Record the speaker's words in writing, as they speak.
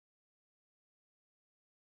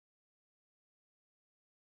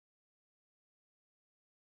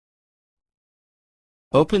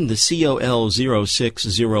Open the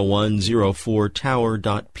COL060104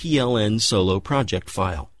 tower.pln solo project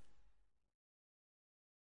file.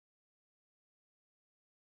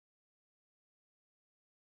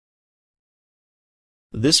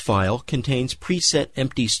 This file contains preset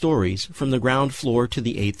empty stories from the ground floor to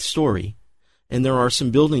the 8th story, and there are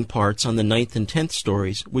some building parts on the 9th and 10th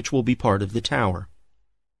stories which will be part of the tower.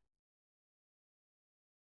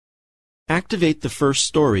 Activate the first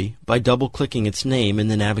story by double-clicking its name in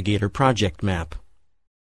the Navigator project map.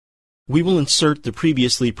 We will insert the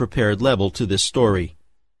previously prepared level to this story.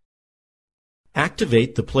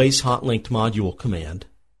 Activate the Place Hotlinked Module command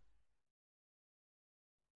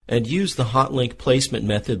and use the hotlink placement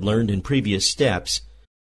method learned in previous steps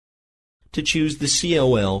to choose the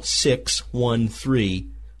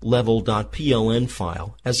COL613 level.pln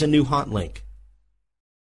file as a new hotlink.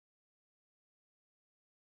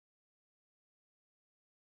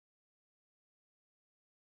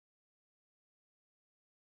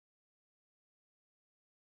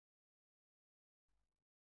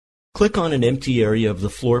 Click on an empty area of the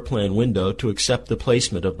floor plan window to accept the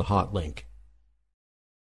placement of the hotlink.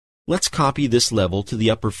 Let's copy this level to the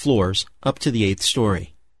upper floors up to the 8th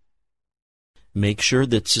story. Make sure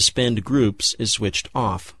that Suspend Groups is switched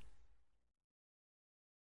off.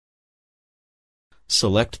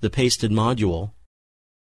 Select the pasted module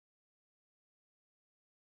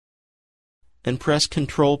and press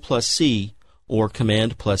Ctrl+C or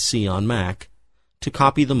Command+C on Mac to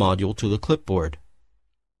copy the module to the clipboard.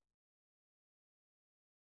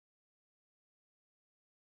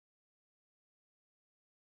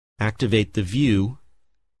 Activate the View,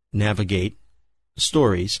 Navigate,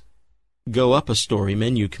 Stories, Go Up a Story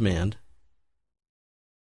menu command,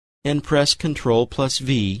 and press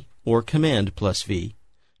Ctrl+V or Command+V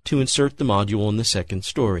to insert the module in the 2nd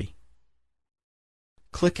story.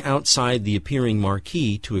 Click outside the appearing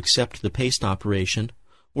marquee to accept the paste operation,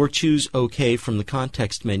 or choose OK from the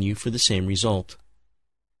context menu for the same result.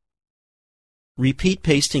 Repeat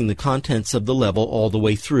pasting the contents of the level all the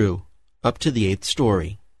way through, up to the 8th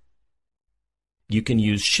story. You can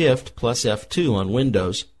use Shift plus F2 on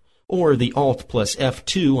Windows, or the Alt plus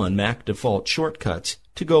F2 on Mac default shortcuts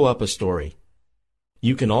to go up a story.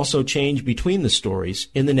 You can also change between the stories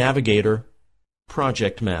in the Navigator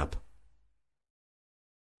project map.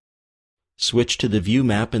 Switch to the View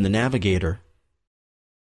map in the Navigator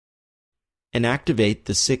and activate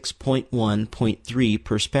the 6.1.3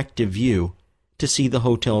 perspective view to see the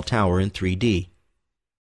hotel tower in 3D.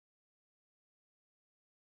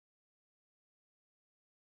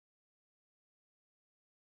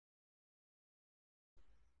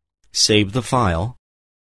 Save the file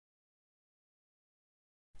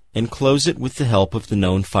and close it with the help of the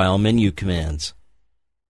known file menu commands.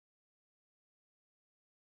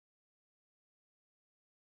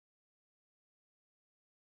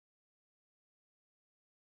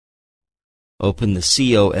 Open the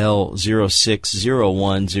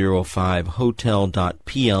COL060105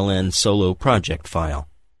 hotel.pln solo project file.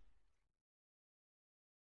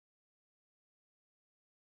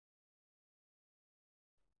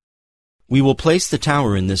 We will place the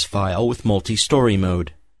tower in this file with multi-story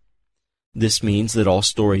mode. This means that all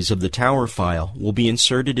stories of the tower file will be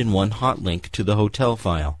inserted in one hotlink to the hotel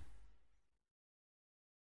file.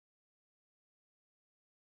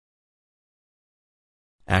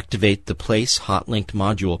 Activate the Place Hotlinked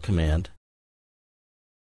Module command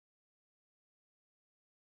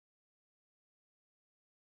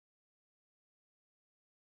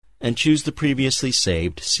and choose the previously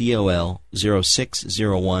saved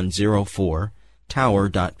COL060104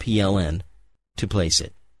 tower.pln to place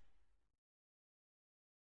it.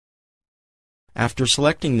 After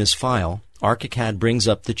selecting this file, ArchiCAD brings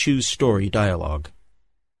up the Choose Story dialog.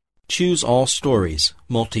 Choose All Stories,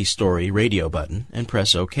 Multi-Story radio button and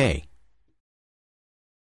press OK.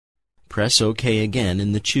 Press OK again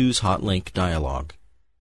in the Choose Hotlink dialog.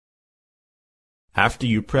 After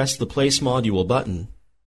you press the Place Module button,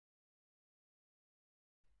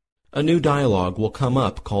 a new dialog will come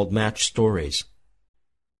up called Match Stories.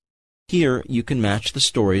 Here you can match the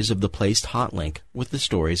stories of the placed hotlink with the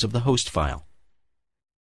stories of the host file.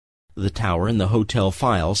 The tower and the hotel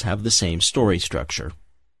files have the same story structure.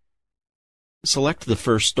 Select the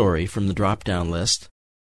first story from the drop-down list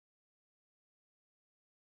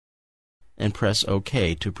and press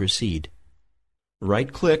OK to proceed.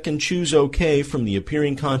 Right-click and choose OK from the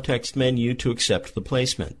appearing context menu to accept the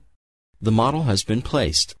placement. The model has been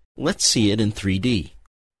placed. Let's see it in 3D.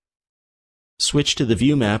 Switch to the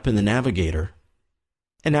View map in the Navigator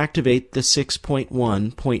and activate the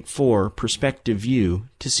 6.1.4 perspective view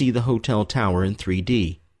to see the hotel tower in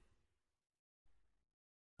 3D.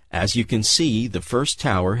 As you can see, the first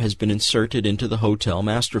tower has been inserted into the hotel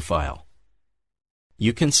master file.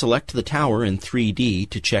 You can select the tower in 3D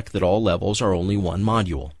to check that all levels are only one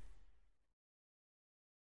module.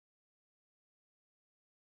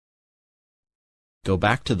 Go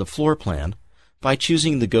back to the floor plan by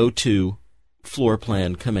choosing the Go to Floor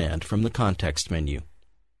Plan command from the context menu.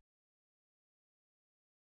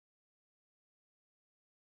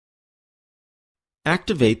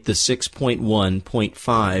 Activate the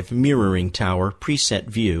 6.1.5 Mirroring Tower preset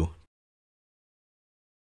view.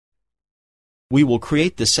 We will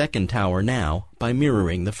create the second tower now by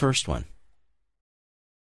mirroring the first one.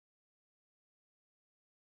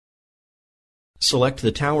 Select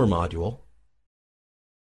the tower module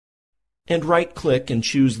and right-click and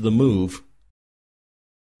choose the Move,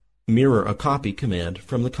 Mirror a Copy command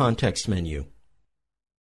from the context menu.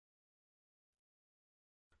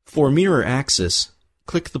 For mirror axis,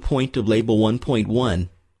 click the point of label 1.1,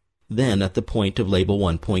 then at the point of label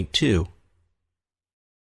 1.2.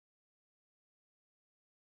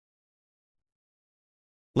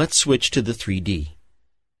 Let's switch to the 3D.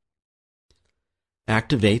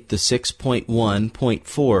 Activate the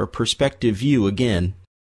 6.1.4 perspective view again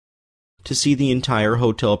to see the entire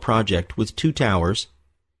hotel project with 2 towers,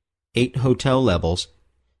 8 hotel levels,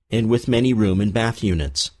 and with many room and bath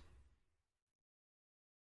units.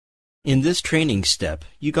 In this training step,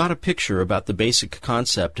 you got a picture about the basic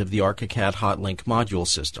concept of the ArchiCAD Hotlinked Module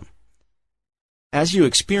system. As you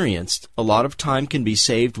experienced, a lot of time can be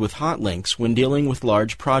saved with hotlinks when dealing with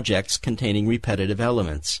large projects containing repetitive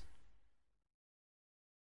elements.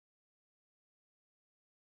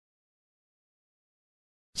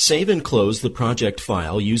 Save and close the project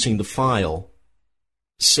file using the File,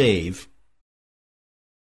 Save,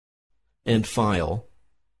 and File,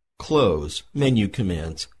 Close menu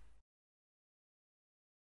commands,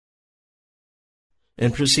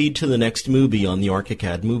 and proceed to the next movie on the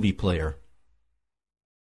ArchiCAD Movie Player.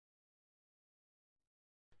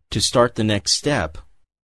 To start the next step,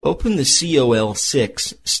 open the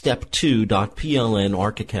COL6 Step2.pln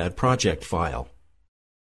ArchiCAD project file.